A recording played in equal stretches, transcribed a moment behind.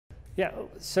Yeah,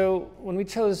 so when we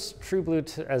chose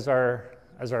TRUBLUE as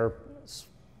our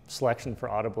selection for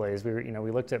Auto Belays,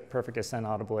 we looked at Perfect Ascent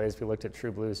Auto Belays, we looked at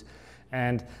TRUBLUEs,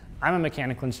 and I'm a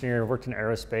mechanical engineer, worked in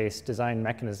aerospace, designed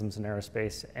mechanisms in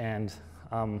aerospace, and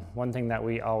one thing that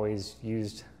we always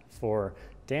used for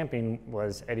damping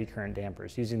was eddy current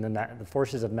dampers, using the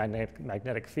forces of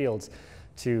magnetic fields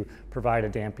to provide a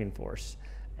damping force.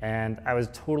 And I was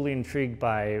totally intrigued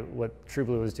by what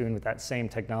TRUBLUE was doing with that same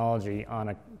technology on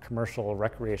a commercial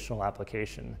recreational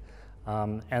application.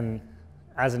 And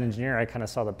as an engineer, I kind of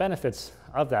saw the benefits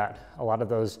of that. A lot of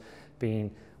those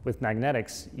being with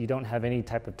magnetics, you don't have any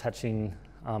type of touching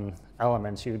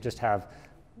elements. You just have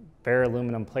bare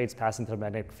aluminum plates passing through the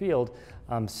magnetic field.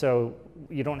 So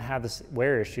you don't have this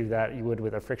wear issue that you would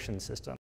with a friction system.